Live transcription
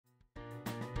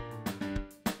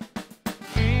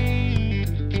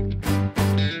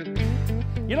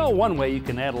You know, one way you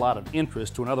can add a lot of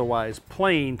interest to an otherwise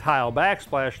plain tile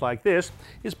backsplash like this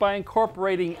is by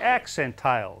incorporating accent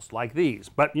tiles like these.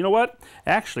 But you know what?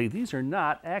 Actually, these are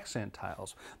not accent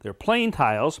tiles. They're plain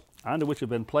tiles onto which have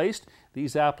been placed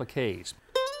these appliques.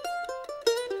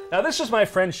 Now, this is my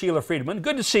friend Sheila Friedman.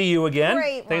 Good to see you again.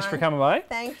 Great, Thanks Ron. for coming by.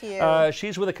 Thank you.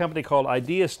 She's with a company called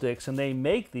Idea Sticks, and they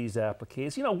make these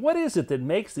appliques. You know, what is it that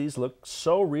makes these look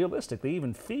so realistic? They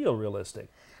even feel realistic.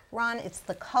 Ron, it's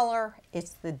the color, it's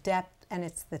the depth, and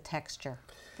it's the texture.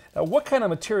 Now, what kind of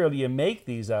material do you make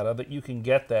these out of that you can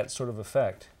get that sort of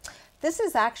effect? This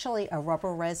is actually a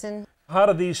rubber resin. How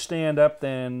do these stand up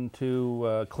then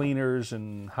to cleaners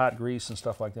and hot grease and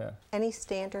stuff like that? Any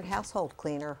standard household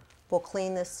cleaner will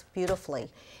clean this beautifully.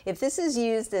 If this is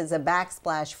used as a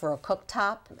backsplash for a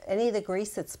cooktop, any of the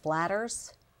grease that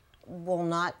splatters will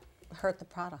not hurt the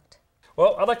product.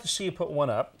 Well, I'd like to see you put one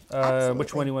up. Absolutely.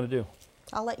 Which one do you want to do?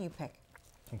 I'll let you pick.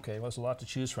 Okay, well, there's a lot to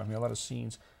choose from here, a lot of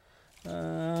scenes.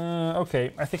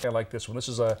 Okay, I think I like this one. This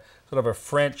is a sort of a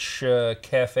French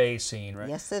cafe scene, right?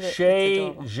 Yes, it is.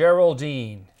 Chez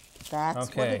Geraldine. That's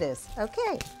Okay. what it is.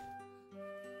 Okay.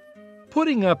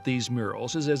 Putting up these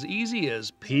murals is as easy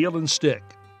as peel and stick.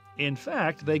 In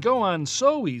fact, they go on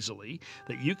so easily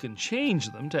that you can change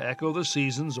them to echo the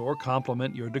seasons or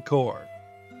complement your decor.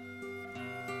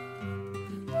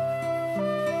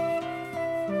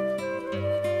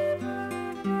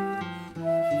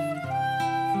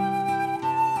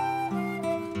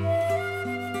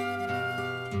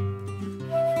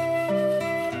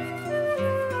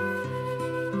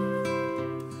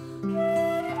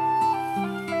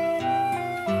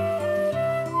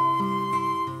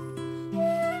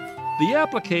 The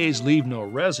appliques leave no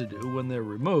residue when they're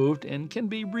removed and can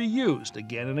be reused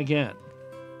again and again.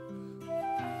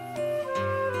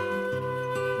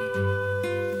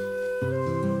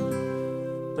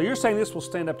 So you're saying this will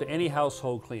stand up to any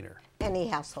household cleaner? Any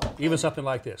household. Even something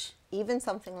like this? Even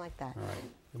something like that. All right.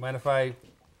 You mind if I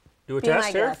do a Be test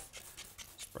my here? guest.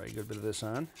 Spray a good bit of this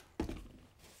on.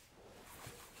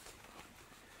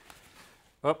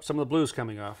 Oh, some of the blue's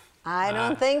coming off. I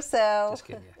don't think so. Just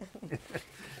kidding you.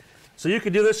 So you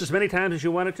could do this as many times as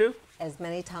you wanted to? As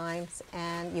many times,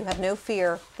 and you have no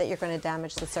fear that you're going to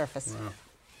damage the surface. Wow.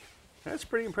 That's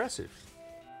pretty impressive.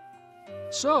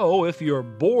 So, if you're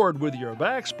bored with your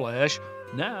backsplash,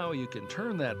 now you can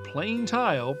turn that plain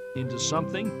tile into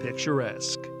something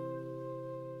picturesque.